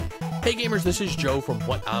Hey gamers, this is Joe from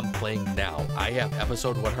What I'm Playing Now. I have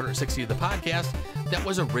episode 160 of the podcast that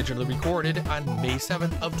was originally recorded on May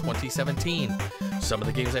 7th of 2017. Some of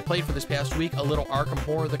the games I played for this past week: a little Arkham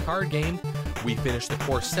Horror the card game. We finished the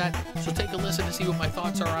core set, so take a listen to see what my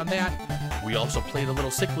thoughts are on that. We also played a little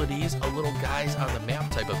Cyclades, a little guys on the map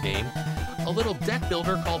type of game. A little deck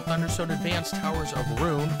builder called Thunderstone Advanced Towers of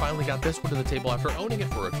Ruin. Finally got this one to the table after owning it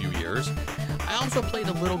for a few years. I also played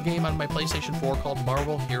a little game on my PlayStation 4 called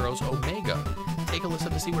Marvel Heroes Omega. Take a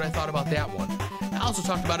listen to see what I thought about that one. I also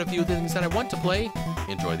talked about a few things that I want to play.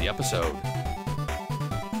 Enjoy the episode.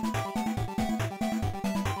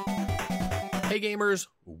 Hey gamers,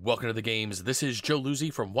 welcome to the games. This is Joe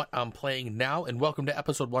Luzzi from What I'm Playing Now, and welcome to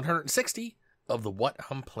episode 160 of the What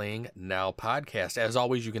I'm Playing Now podcast. As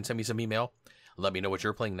always, you can send me some email. Let me know what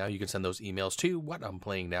you're playing now. You can send those emails to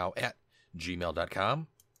whatimplayingnow@gmail.com.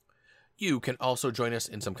 You can also join us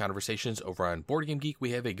in some conversations over on Board Game Geek.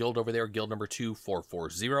 We have a guild over there, guild number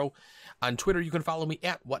 2440. On Twitter, you can follow me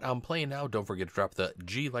at What I'm Playing Now. Don't forget to drop the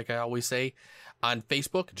G like I always say. On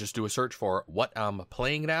Facebook, just do a search for What I'm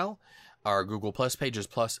Playing Now. Our Google Plus page is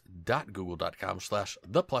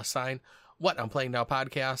plus.google.com/the+sign What I'm Playing Now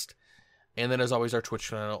podcast. And then as always, our Twitch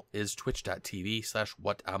channel is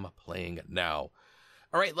twitch.tv/What I'm Playing Now.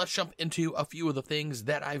 All right, let's jump into a few of the things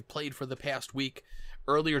that I've played for the past week.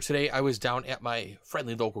 Earlier today, I was down at my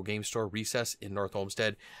friendly local game store, Recess, in North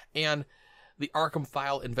Olmsted, and the Arkham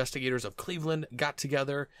File investigators of Cleveland got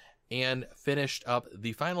together and finished up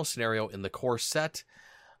the final scenario in the core set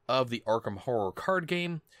of the Arkham Horror card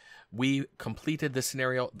game. We completed the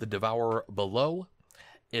scenario, The Devourer Below.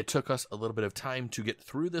 It took us a little bit of time to get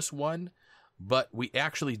through this one, but we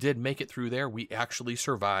actually did make it through there. We actually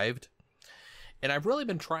survived. And I've really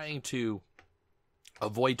been trying to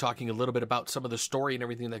avoid talking a little bit about some of the story and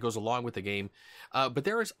everything that goes along with the game. But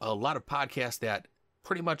there is a lot of podcasts that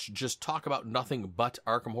pretty much just talk about nothing but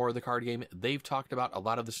Arkham Horror, the card game. They've talked about a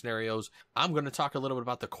lot of the scenarios. I'm going to talk a little bit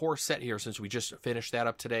about the core set here since we just finished that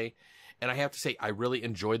up today. And I have to say, I really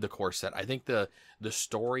enjoyed the core set. I think the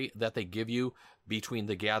story that they give you between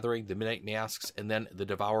The Gathering, the Midnight Masks, and then The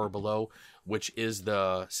Devourer Below, which is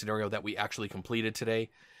the scenario that we actually completed today,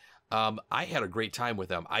 I had a great time with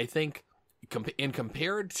them. I think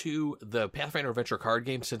compared to the Pathfinder Adventure card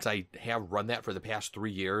game, since I have run that for the past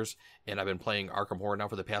 3 years, and I've been playing Arkham Horror now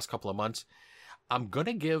for the past couple of months, I'm going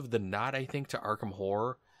to give the nod, I think, to Arkham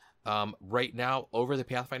Horror right now over the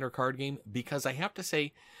Pathfinder card game, because I have to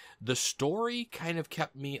say the story kind of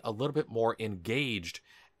kept me a little bit more engaged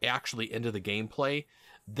actually into the gameplay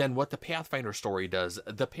than what the Pathfinder story does.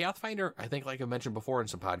 The Pathfinder, I think, like I mentioned before in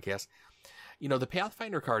some podcasts, the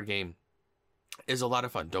Pathfinder card game is a lot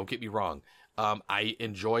of fun. Don't get me wrong. I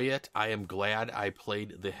enjoy it. I am glad I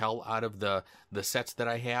played the hell out of the sets that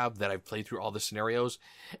I have, that I've played through all the scenarios,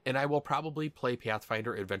 and I will probably play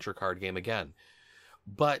Pathfinder Adventure card game again.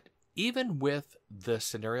 But even with the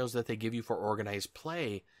scenarios that they give you for organized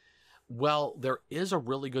play, well, there is a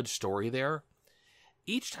really good story there.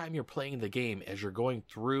 Each time you're playing the game, as you're going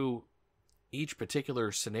through each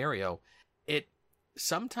particular scenario, it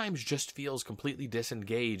sometimes just feels completely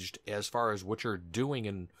disengaged as far as what you're doing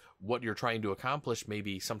and what you're trying to accomplish,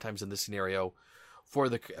 maybe sometimes in this scenario for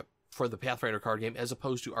the Pathfinder card game, as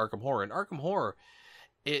opposed to Arkham Horror. In Arkham Horror,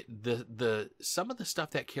 some of the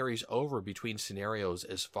stuff that carries over between scenarios,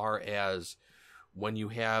 as far as when you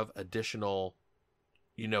have additional,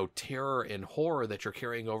 terror and horror that you're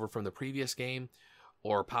carrying over from the previous game,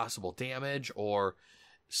 or possible damage, or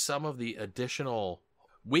some of the additional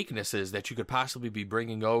weaknesses that you could possibly be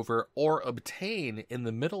bringing over or obtain in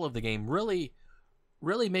the middle of the game, really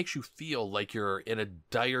makes you feel like you're in a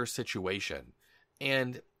dire situation.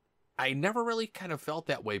 And I never really kind of felt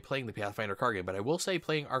that way playing the Pathfinder card game, but I will say,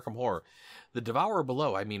 playing Arkham Horror, The Devourer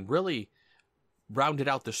Below, really rounded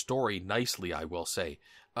out the story nicely, I will say.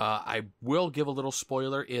 I will give a little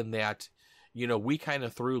spoiler in that, we kind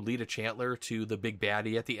of threw Lita Chandler to the big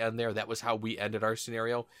baddie at the end there. That was how we ended our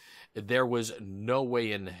scenario. There was no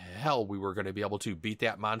way in hell we were going to be able to beat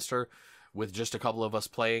that monster with just a couple of us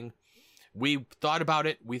playing. We thought about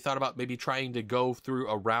it. We thought about maybe trying to go through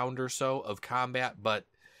a round or so of combat, but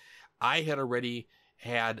I had already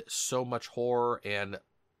had so much horror and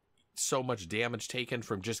so much damage taken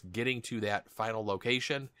from just getting to that final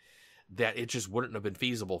location that it just wouldn't have been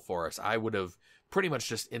feasible for us. I would have pretty much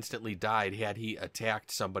just instantly died had he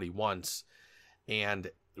attacked somebody once, and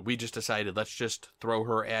we just decided, let's just throw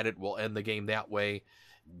her at it. We'll end the game that way.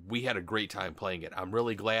 We had a great time playing it. I'm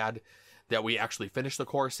really glad that we actually finished the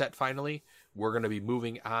core set finally. We're going to be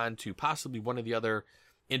moving on to possibly one of the other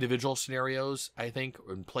individual scenarios, I think,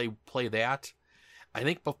 and play that. I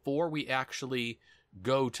think before we actually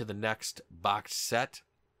go to the next box set,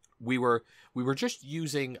 we were just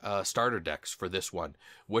using starter decks for this one,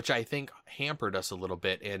 which I think hampered us a little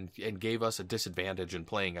bit and gave us a disadvantage in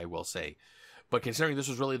playing, I will say. But considering this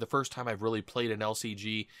was really the first time I've really played an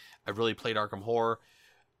LCG, I've really played Arkham Horror,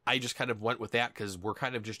 I just kind of went with that because we're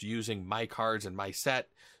kind of just using my cards and my set.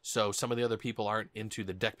 So some of the other people aren't into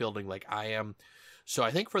the deck building like I am. So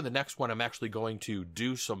I think for the next one, I'm actually going to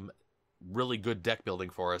do some really good deck building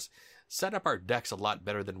for us, set up our decks a lot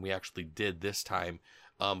better than we actually did this time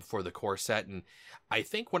for the core set. And I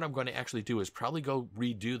think what I'm going to actually do is probably go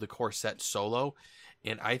redo the core set solo.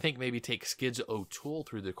 And I think maybe take Skids O'Toole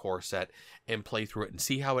through the core set and play through it and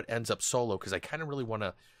see how it ends up solo. Because I kind of really want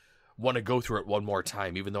to go through it one more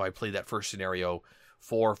time, even though I played that first scenario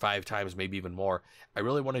 4 or 5 times, maybe even more. I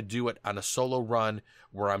really want to do it on a solo run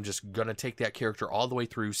where I'm just going to take that character all the way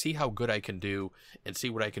through, see how good I can do, and see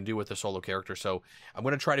what I can do with the solo character. So I'm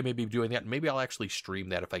going to try to maybe doing that. Maybe I'll actually stream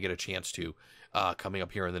that if I get a chance to coming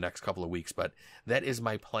up here in the next couple of weeks. But that is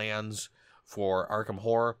my plans for Arkham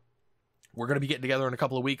Horror. We're going to be getting together in a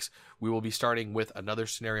couple of weeks. We will be starting with another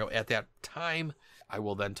scenario at that time. I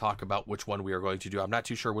will then talk about which one we are going to do. I'm not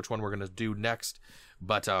too sure which one we're going to do next,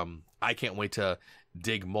 but I can't wait to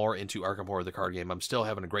dig more into Arkham Horror, the card game. I'm still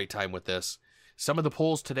having a great time with this. Some of the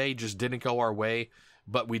polls today just didn't go our way,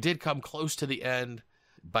 but we did come close to the end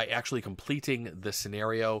by actually completing the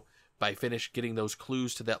scenario, by getting those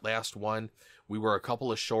clues to that last one. We were a couple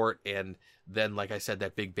of short, and then, like I said,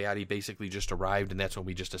 that big baddie basically just arrived, and that's when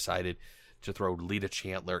we just decided to throw Lita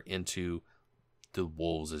Chandler into the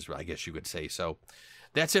wolves, as I guess you could say. So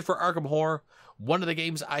that's it for Arkham Horror. One of the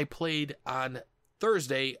games I played on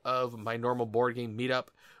Thursday of my normal board game meetup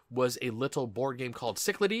was a little board game called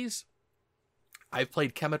Cyclades. I've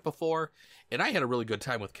played Kemet before, and I had a really good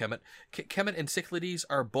time with Kemet. Kemet and Cyclades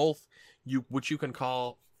are both what you can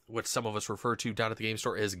call, what some of us refer to down at the game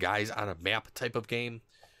store as guys on a map type of game.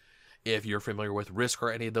 If you're familiar with Risk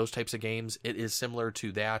or any of those types of games, it is similar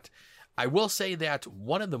to that. I will say that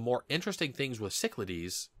one of the more interesting things with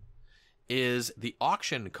Cyclades is the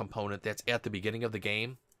auction component that's at the beginning of the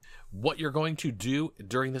game. What you're going to do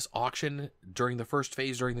during this auction, during the first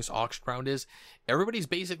phase, during this auction round is everybody's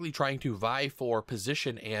basically trying to vie for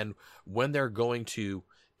position and when they're going to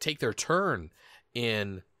take their turn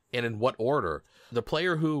and in what order. The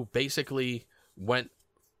player who basically went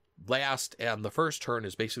last and the first turn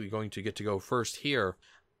is basically going to get to go first here,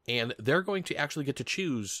 and they're going to actually get to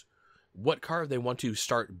choose what card they want to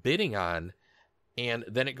start bidding on, and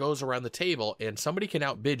then it goes around the table and somebody can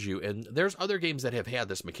outbid you. And there's other games that have had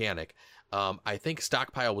this mechanic. I think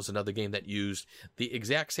Stockpile was another game that used the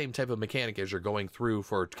exact same type of mechanic as you're going through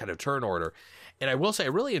for kind of turn order. And I will say I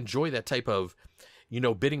really enjoy that type of,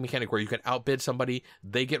 bidding mechanic where you can outbid somebody,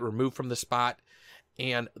 they get removed from the spot.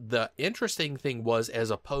 And the interesting thing was,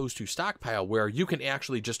 as opposed to Stockpile, where you can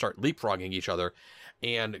actually just start leapfrogging each other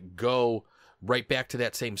and go right back to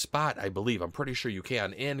that same spot, I believe. I'm pretty sure you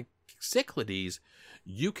can. In Cyclades,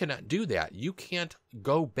 you cannot do that. You can't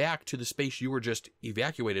go back to the space you were just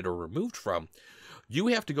evacuated or removed from. You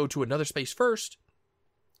have to go to another space first,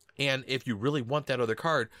 and if you really want that other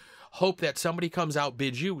card, hope that somebody comes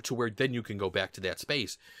outbids you to where then you can go back to that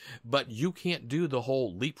space. But you can't do the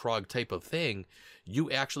whole leapfrog type of thing.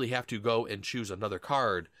 You actually have to go and choose another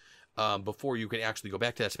card before you can actually go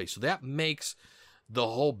back to that space. So that makes the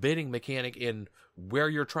whole bidding mechanic in where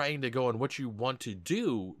you're trying to go and what you want to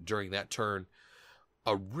do during that turn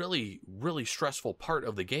a really, really stressful part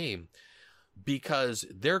of the game, because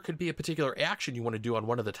there could be a particular action you want to do on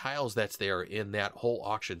one of the tiles that's there in that whole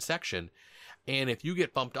auction section. And if you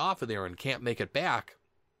get bumped off of there and can't make it back,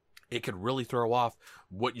 it could really throw off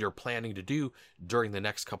what you're planning to do during the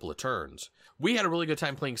next couple of turns. We had a really good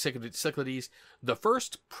time playing Cyclades. The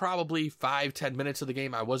first probably 5-10 minutes of the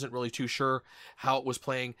game, I wasn't really too sure how it was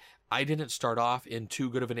playing. I didn't start off in too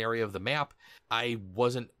good of an area of the map. I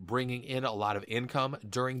wasn't bringing in a lot of income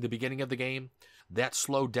during the beginning of the game. That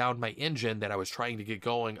slowed down my engine that I was trying to get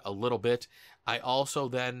going a little bit. I also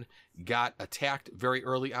then got attacked very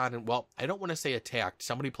early on. And, well, I don't want to say attacked.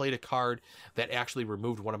 Somebody played a card that actually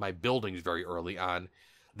removed one of my buildings very early on.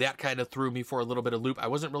 That kind of threw me for a little bit of loop. I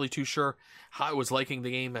wasn't really too sure how I was liking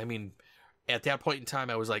the game. I mean, at that point in time,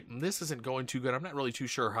 I was like, this isn't going too good. I'm not really too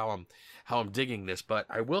sure how I'm digging this. But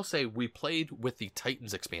I will say we played with the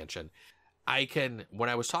Titans expansion. When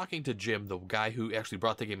I was talking to Jim, the guy who actually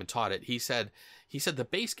brought the game and taught it, he said the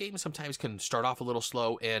base game sometimes can start off a little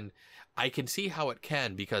slow, and I can see how it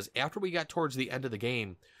can, because after we got towards the end of the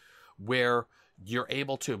game, where you're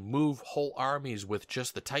able to move whole armies with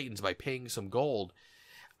just the Titans by paying some gold,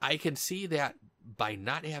 I can see that by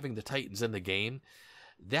not having the Titans in the game,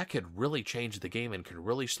 that could really change the game and could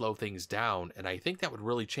really slow things down. And I think that would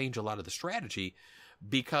really change a lot of the strategy,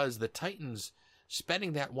 because the Titans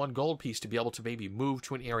spending that 1 gold piece to be able to maybe move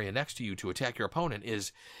to an area next to you to attack your opponent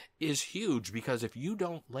is huge, because if you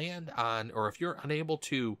don't land on, or if you're unable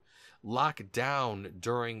to lock down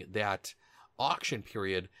during that auction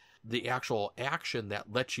period, the actual action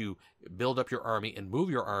that lets you build up your army and move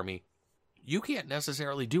your army, you can't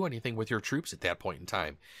necessarily do anything with your troops at that point in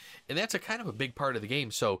time. And that's a kind of a big part of the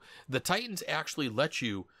game. So the Titans actually let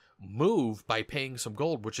you move by paying some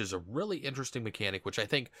gold, which is a really interesting mechanic, which I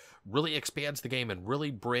think really expands the game and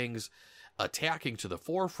really brings attacking to the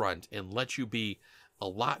forefront and lets you be a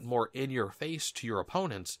lot more in your face to your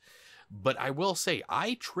opponents. But I will say,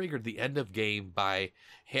 I triggered the end of game by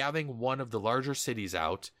having one of the larger cities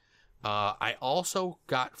out. I also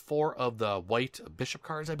got 4 of the white bishop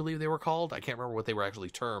cards, I believe they were called. I can't remember what they were actually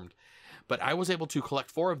termed. But I was able to collect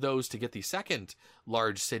 4 of those to get the second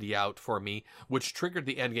large city out for me, which triggered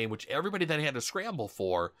the end game, which everybody then had to scramble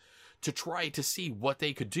for to try to see what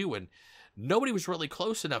they could do. And nobody was really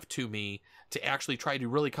close enough to me to actually try to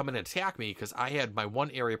really come in and attack me, because I had my one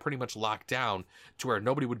area pretty much locked down to where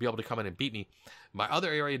nobody would be able to come in and beat me. My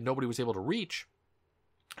other area, nobody was able to reach.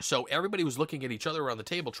 So everybody was looking at each other around the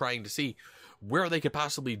table, trying to see where they could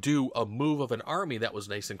possibly do a move of an army that was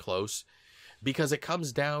nice and close, because it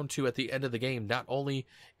comes down to, at the end of the game, not only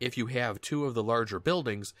if you have 2 of the larger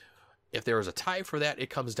buildings, if there is a tie for that, it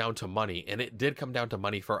comes down to money. And it did come down to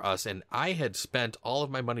money for us. And I had spent all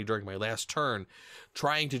of my money during my last turn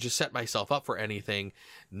trying to just set myself up for anything,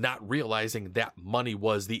 not realizing that money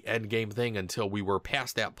was the end game thing until we were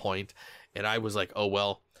past that point. And I was like, oh,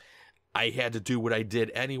 well, I had to do what I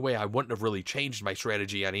did anyway. I wouldn't have really changed my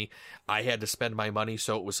strategy any. I had to spend my money,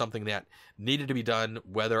 so it was something that needed to be done,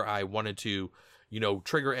 whether I wanted to,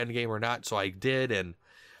 trigger endgame or not. So I did, and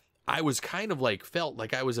I was kind of like, felt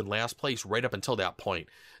like I was in last place right up until that point,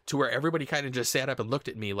 to where everybody kind of just sat up and looked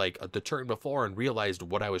at me like the turn before and realized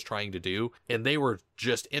what I was trying to do. And they were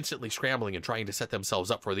just instantly scrambling and trying to set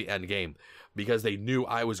themselves up for the end game, because they knew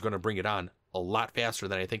I was going to bring it on a lot faster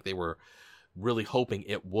than I think they were really hoping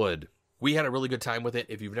it would. We had a really good time with it.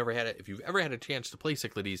 If you've ever had a chance to play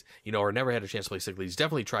Cyclades, or never had a chance to play Cyclades,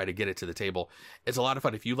 definitely try to get it to the table. It's a lot of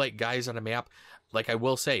fun. If you like guys on a map, like I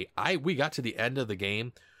will say, we got to the end of the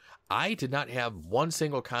game. I did not have one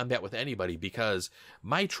single combat with anybody, because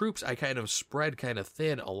my troops, I kind of spread kind of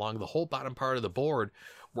thin along the whole bottom part of the board,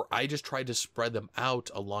 where I just tried to spread them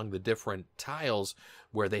out along the different tiles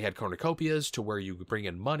where they had cornucopias, to where you could bring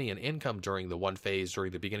in money and income during the one phase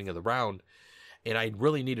during the beginning of the round. And I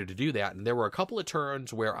really needed to do that. And there were a couple of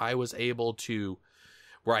turns where I was able to,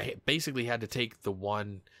 where I basically had to take the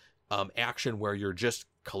one action where you're just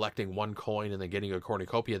collecting 1 coin and then getting a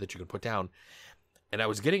cornucopia that you can put down. And I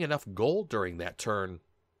was getting enough gold during that turn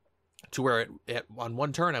to where on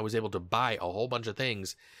one turn I was able to buy a whole bunch of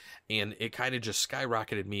things. And it kind of just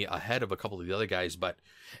skyrocketed me ahead of a couple of the other guys. But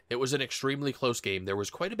it was an extremely close game. There was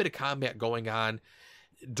quite a bit of combat going on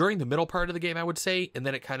during the middle part of the game, I would say, and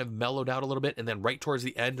then it kind of mellowed out a little bit. And then right towards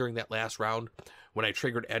the end, during that last round, when I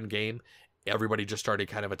triggered end game, everybody just started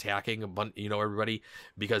kind of attacking, everybody,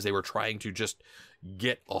 because they were trying to just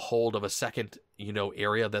get a hold of a second,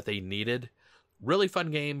 area that they needed. Really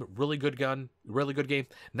fun game, really good gun, really good game.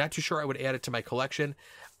 Not too sure I would add it to my collection.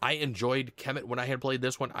 I enjoyed Kemet when I had played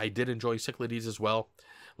this one. I did enjoy Cyclades as well.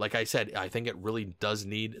 Like I said, I think it really does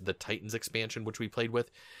need the Titans expansion, which we played with.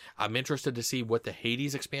 I'm interested to see what the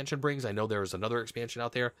Hades expansion brings. I know there's another expansion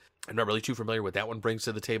out there. I'm not really too familiar with what that one brings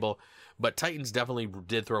to the table, but Titans definitely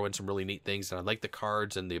did throw in some really neat things, and I like the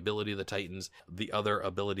cards and the ability of the Titans, the other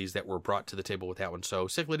abilities that were brought to the table with that one. So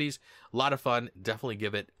Cyclades, a lot of fun. Definitely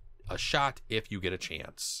give it a shot if you get a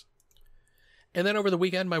chance. And then over the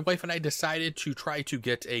weekend, my wife and I decided to try to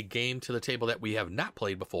get a game to the table that we have not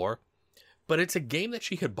played before. But it's a game that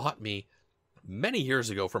she had bought me many years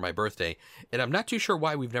ago for my birthday, and I'm not too sure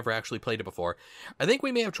why we've never actually played it before. I think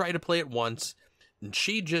we may have tried to play it once, and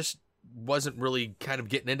she just wasn't really kind of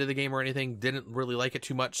getting into the game or anything, didn't really like it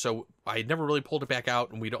too much, so I never really pulled it back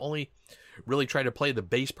out, and we'd only really try to play the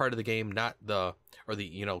base part of the game, kind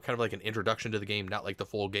of like an introduction to the game, not like the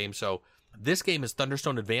full game. So this game is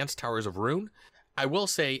Thunderstone Advance Towers of Ruin. I will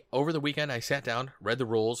say, over the weekend, I sat down, read the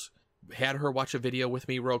rules, had her watch a video with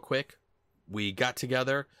me real quick. We got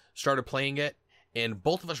together, started playing it, and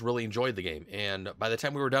both of us really enjoyed the game. And by the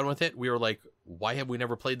time we were done with it, we were like, why have we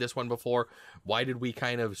never played this one before? Why did we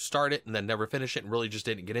kind of start it and then never finish it and really just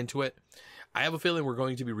didn't get into it? I have a feeling we're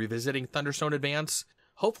going to be revisiting Thunderstone Advance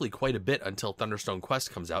hopefully quite a bit until Thunderstone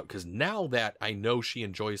Quest comes out, because now that I know she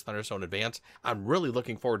enjoys Thunderstone Advance, I'm really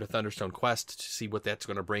looking forward to Thunderstone Quest to see what that's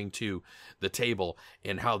going to bring to the table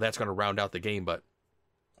and how that's going to round out the game. But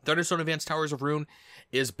Thunderstone Advance Towers of Ruin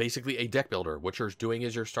is basically a deck builder. What you're doing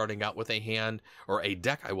is you're starting out with a hand, or a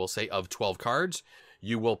deck, I will say, of 12 cards.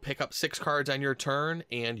 You will pick up 6 cards on your turn,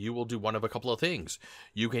 and you will do one of a couple of things.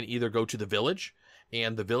 You can either go to the village,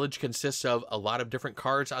 and the village consists of a lot of different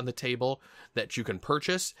cards on the table that you can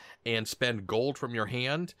purchase and spend gold from your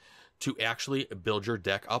hand to actually build your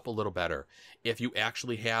deck up a little better. If you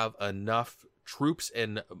actually have enough troops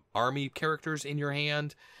and army characters in your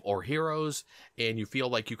hand, or heroes, and you feel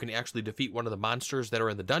like you can actually defeat one of the monsters that are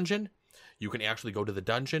in the dungeon, you can actually go to the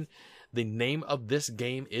dungeon. The name of this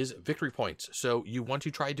game is Victory Points. So you want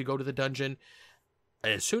to try to go to the dungeon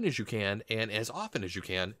as soon as you can and as often as you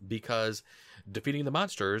can, because defeating the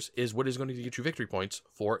monsters is what is going to get you victory points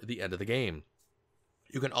for the end of the game.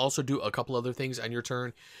 You can also do a couple other things on your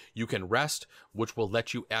turn. You can rest, which will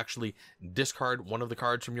let you actually discard one of the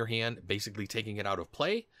cards from your hand, basically taking it out of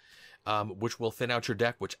play, which will thin out your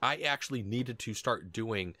deck, which I actually needed to start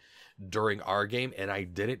doing during our game, and I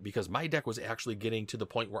didn't, because my deck was actually getting to the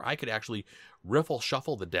point where I could actually riffle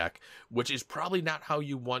shuffle the deck, which is probably not how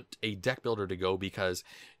you want a deck builder to go, because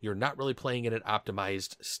you're not really playing in an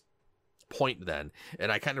optimized point then,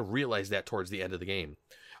 and I kind of realized that towards the end of the game.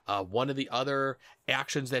 One of the other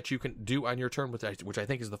actions that you can do on your turn, which I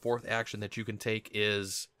think is the 4th action that you can take,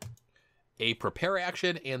 is a prepare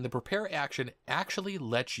action, and the prepare action actually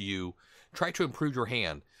lets you try to improve your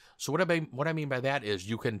hand. So what I mean by that is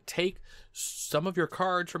you can take some of your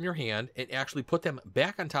cards from your hand and actually put them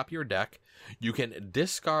back on top of your deck. You can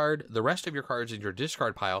discard the rest of your cards in your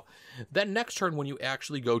discard pile. Then next turn, when you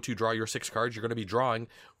actually go to draw your 6 cards, you're going to be drawing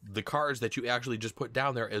the cards that you actually just put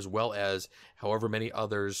down there, as well as however many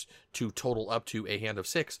others to total up to a hand of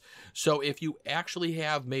 6. So if you actually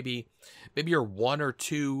have maybe you're 1 or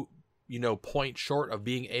 2 point short of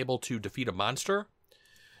being able to defeat a monster,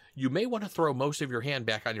 you may want to throw most of your hand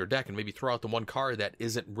back on your deck and maybe throw out the one card that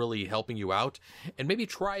isn't really helping you out, and maybe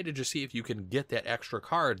try to just see if you can get that extra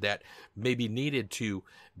card that may be needed to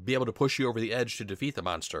be able to push you over the edge to defeat the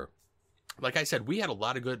monster. Like I said, we had a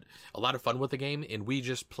lot of fun with the game, and we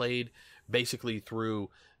just played basically through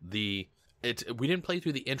we didn't play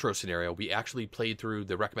through the intro scenario. We actually played through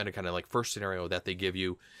the recommended kind of like first scenario that they give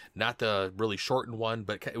you, not the really shortened one,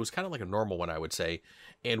 but it was kind of like a normal one, I would say.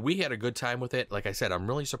 And we had a good time with it. Like I said, I'm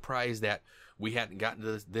really surprised that we hadn't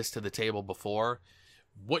gotten this to the table before.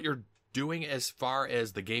 What you're doing as far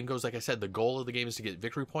as the game goes, like I said, the goal of the game is to get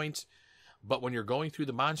victory points. But when you're going through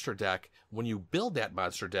the monster deck, when you build that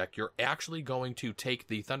monster deck, you're actually going to take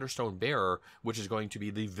the Thunderstone Bearer, which is going to be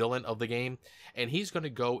the villain of the game, and he's going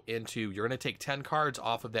to you're going to take 10 cards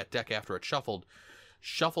off of that deck after it's shuffled,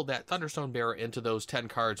 shuffle that Thunderstone Bearer into those 10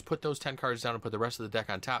 cards, put those 10 cards down and put the rest of the deck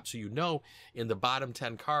on top, so you know in the bottom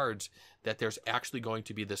 10 cards that there's actually going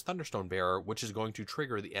to be this Thunderstone Bearer, which is going to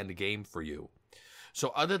trigger the end game for you. So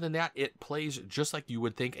other than that, it plays just like you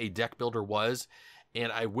would think a deck builder was.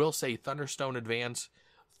 And I will say, Thunderstone Advance,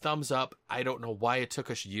 thumbs up. I don't know why it took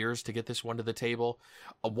us years to get this one to the table.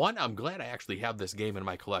 One, I'm glad I actually have this game in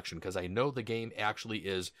my collection, because I know the game actually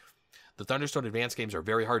is... The Thunderstone Advance games are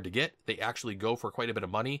very hard to get. They actually go for quite a bit of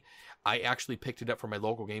money. I actually picked it up from my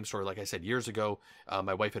local game store, like I said, years ago.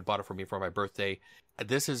 My wife had bought it for me for my birthday.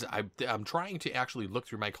 I'm trying to actually look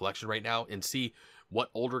through my collection right now and see what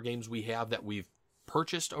older games we have that we've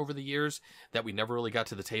purchased over the years that we never really got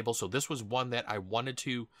to the table. So this was one that I wanted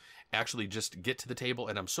to actually just get to the table,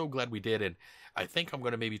 and I'm so glad we did. And I think I'm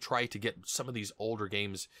going to maybe try to get some of these older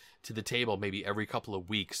games to the table maybe every couple of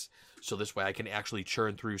weeks, so this way I can actually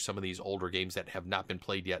churn through some of these older games that have not been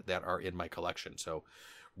played yet that are in my collection. So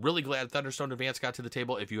really glad Thunderstone Advance got to the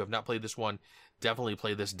table. If you have not played this one, definitely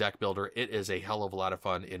play this deck builder. It is a hell of a lot of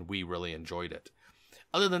fun, and we really enjoyed it.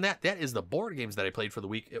 Other than that, that is the board games that I played for the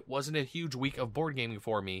week. It wasn't a huge week of board gaming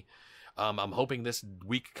for me. I'm hoping this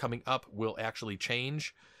week coming up will actually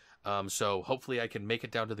change. So hopefully I can make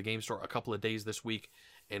it down to the game store a couple of days this week,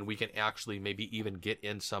 and we can actually maybe even get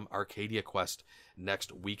in some Arcadia Quest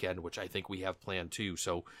next weekend, which I think we have planned too.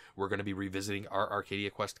 So we're going to be revisiting our Arcadia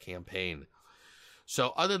Quest campaign.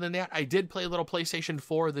 So other than that, I did play a little PlayStation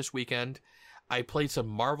 4 this weekend. I played some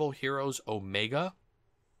Marvel Heroes Omega.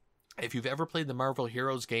 If you've ever played the Marvel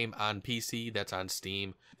Heroes game on PC, that's on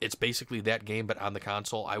Steam. It's basically that game, but on the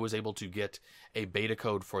console. I was able to get a beta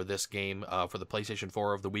code for this game for the PlayStation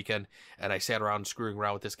 4 of the weekend, and I sat around screwing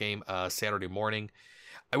around with this game Saturday morning.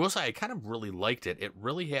 I will say I kind of really liked it. It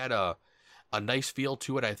really had a nice feel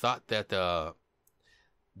to it. I thought that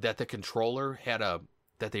the controller had a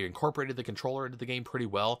that they incorporated the controller into the game pretty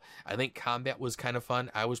well. I think combat was kind of fun.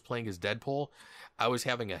 I was playing as Deadpool. I was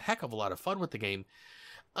having a heck of a lot of fun with the game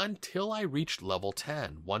until I reached level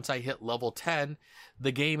 10. Once I hit level 10,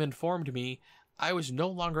 the game informed me I was no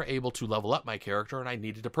longer able to level up my character and I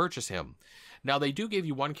needed to purchase him. Now, they do give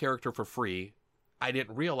you one character for free. I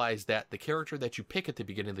didn't realize that the character that you pick at the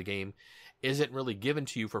beginning of the game isn't really given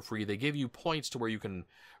to you for free. They give you points to where you can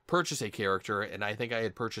purchase a character, and I think I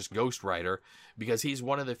had purchased Ghost Rider because he's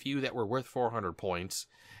one of the few that were worth 400 points,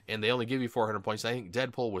 and they only give you 400 points. I think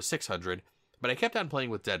Deadpool was 600, but I kept on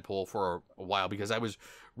playing with Deadpool for a while because I was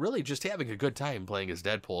really just having a good time playing as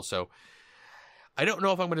Deadpool. So I don't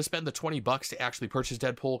know if I'm going to spend the $20 to actually purchase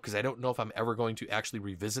Deadpool because I don't know if I'm ever going to actually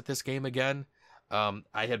revisit this game again.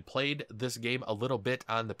 I had played this game a little bit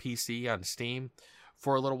on the PC on Steam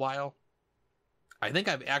for a little while. I think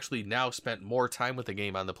I've actually now spent more time with the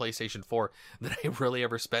game on the PlayStation 4 than I really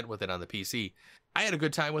ever spent with it on the PC. I had a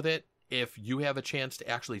good time with it. If you have a chance to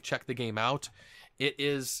actually check the game out, it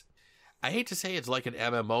is, I hate to say it's like an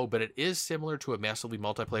MMO, but it is similar to a massively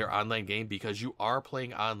multiplayer online game because you are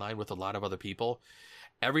playing online with a lot of other people.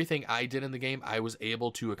 Everything I did in the game, I was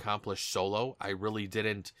able to accomplish solo. I really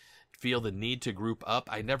didn't feel the need to group up.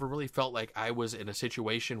 I never really felt like I was in a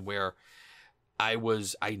situation where I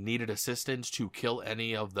needed assistance to kill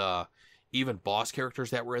any of the even boss characters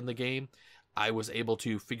that were in the game. I was able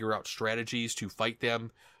to figure out strategies to fight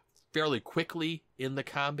them fairly quickly in the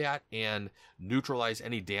combat and neutralize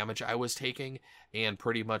any damage I was taking and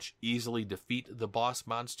pretty much easily defeat the boss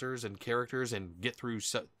monsters and characters and get through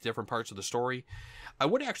different parts of the story. I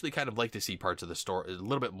would actually kind of like to see parts of the story, a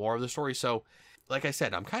little bit more of the story. So like I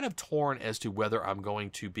said, I'm kind of torn as to whether I'm going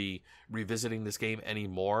to be revisiting this game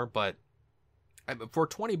anymore, but for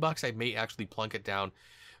 $20, I may actually plunk it down,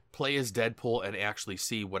 play as Deadpool, and actually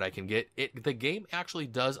see what I can get. The game actually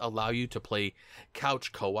does allow you to play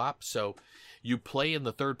couch co-op, so you play in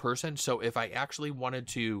the third person. So if I actually wanted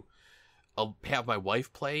to have my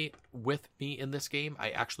wife play with me in this game, I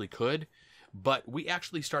actually could. But we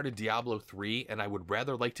actually started Diablo 3, and I would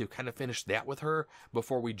rather like to kind of finish that with her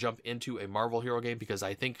before we jump into a Marvel hero game, because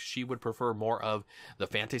I think she would prefer more of the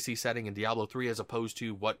fantasy setting in Diablo 3 as opposed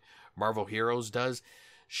to what Marvel Heroes does.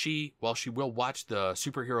 While she will watch the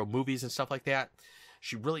superhero movies and stuff like that,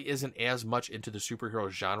 she really isn't as much into the superhero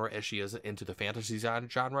genre as she is into the fantasy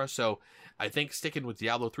genre. So I think sticking with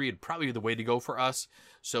Diablo 3 would probably be the way to go for us.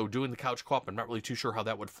 So doing the couch co-op, I'm not really too sure how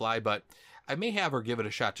that would fly, but I may have her give it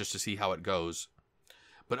a shot just to see how it goes.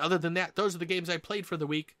 But other than that, those are the games I played for the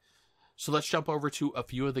week. So let's jump over to a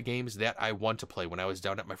few of the games that I want to play. When I was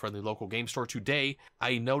down at my friendly local game store today,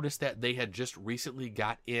 I noticed that they had just recently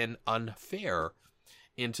got in Unfair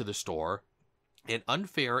into the store. And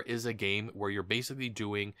Unfair is a game where you're basically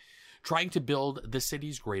trying to build the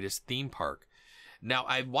city's greatest theme park. Now,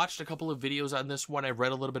 I've watched a couple of videos on this one. I've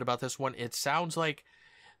read a little bit about this one. It sounds like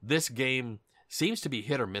this game seems to be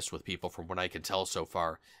hit or miss with people from what I can tell so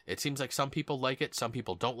far. It seems like some people like it, some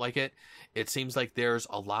people don't like it. It seems like there's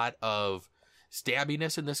a lot of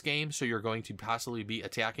stabbiness in this game, so you're going to possibly be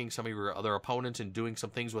attacking some of your other opponents and doing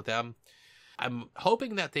some things with them. I'm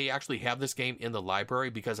hoping that they actually have this game in the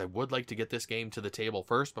library because I would like to get this game to the table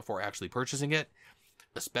first before actually purchasing it,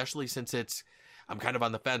 especially since I'm kind of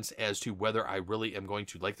on the fence as to whether I really am going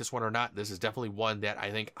to like this one or not. This is definitely one that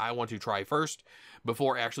I think I want to try first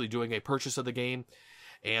before actually doing a purchase of the game.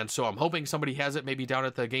 And so I'm hoping somebody has it maybe down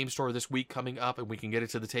at the game store this week coming up and we can get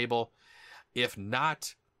it to the table. If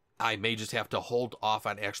not, I may just have to hold off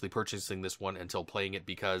on actually purchasing this one until playing it,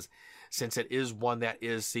 because since it is one that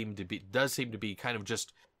does seem to be kind of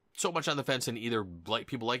just so much on the fence and either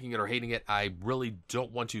people liking it or hating it, I really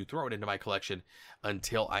don't want to throw it into my collection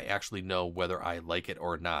until I actually know whether I like it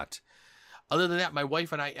or not. Other than that, my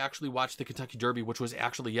wife and I actually watched the Kentucky Derby, which was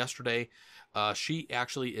actually yesterday. She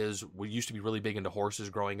actually used to be really big into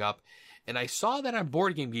horses growing up. And I saw that on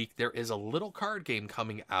Board Game Geek, there is a little card game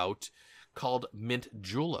coming out called Mint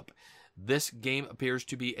Julep. This game appears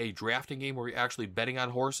to be a drafting game where you're actually betting on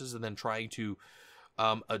horses and then trying to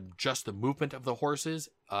adjust the movement of the horses.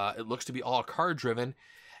 It looks to be all card driven,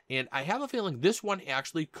 and I have a feeling this one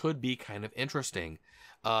actually could be kind of interesting.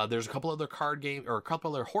 There's a couple other a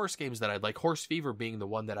couple other horse games that I'd like, Horse Fever being the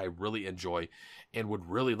one that I really enjoy and would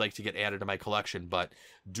really like to get added to my collection, but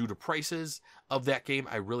due to prices of that game,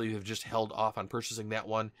 I really have just held off on purchasing that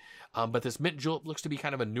one. But this Mint Julep looks to be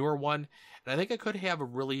kind of a newer one, and I think it could have a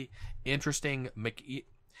really interesting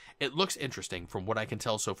It looks interesting from what I can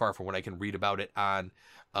tell so far, from what I can read about it on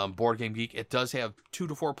Board Game Geek. It does have 2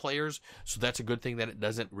 to 4 players, so that's a good thing that it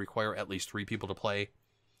doesn't require at least 3 people to play.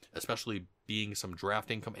 especially being some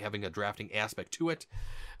drafting, having a drafting aspect to it.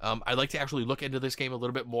 I'd like to actually look into this game a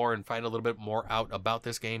little bit more and find a little bit more out about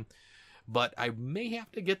this game. But I may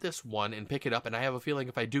have to get this one and pick it up, and I have a feeling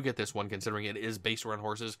if I do get this one, considering it is based around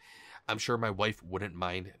horses, I'm sure my wife wouldn't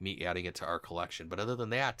mind me adding it to our collection. But other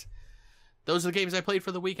than that, those are the games I played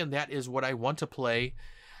for the week, and that is what I want to play.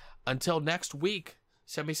 Until next week,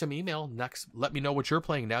 send me some email. Let me know what you're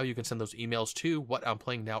playing now. You can send those emails to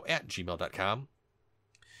whatimplayingnow@gmail.com.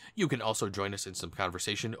 You can also join us in some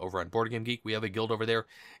conversation over on Board Game Geek. We have a guild over there,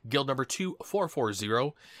 guild number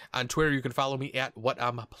 2440. On Twitter, you can follow me at What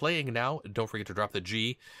I'm Playing Now. Don't forget to drop the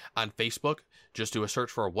G. On Facebook, just do a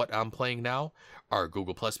search for What I'm Playing Now. Our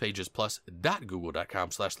Google Plus page is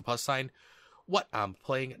plus.google.com/the+sign. What I'm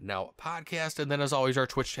Playing Now podcast. And then, as always, our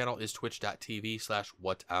Twitch channel is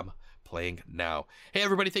twitch.tv/What I'm Playing Now. Hey,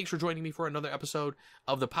 everybody, thanks for joining me for another episode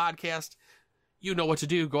of the podcast. You know what to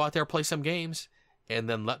do. Go out there, play some games, and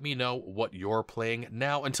then let me know what you're playing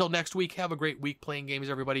now. Until next week, have a great week playing games,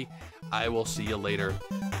 everybody. I will see you later.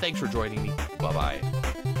 Thanks for joining me.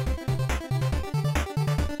 Bye-bye.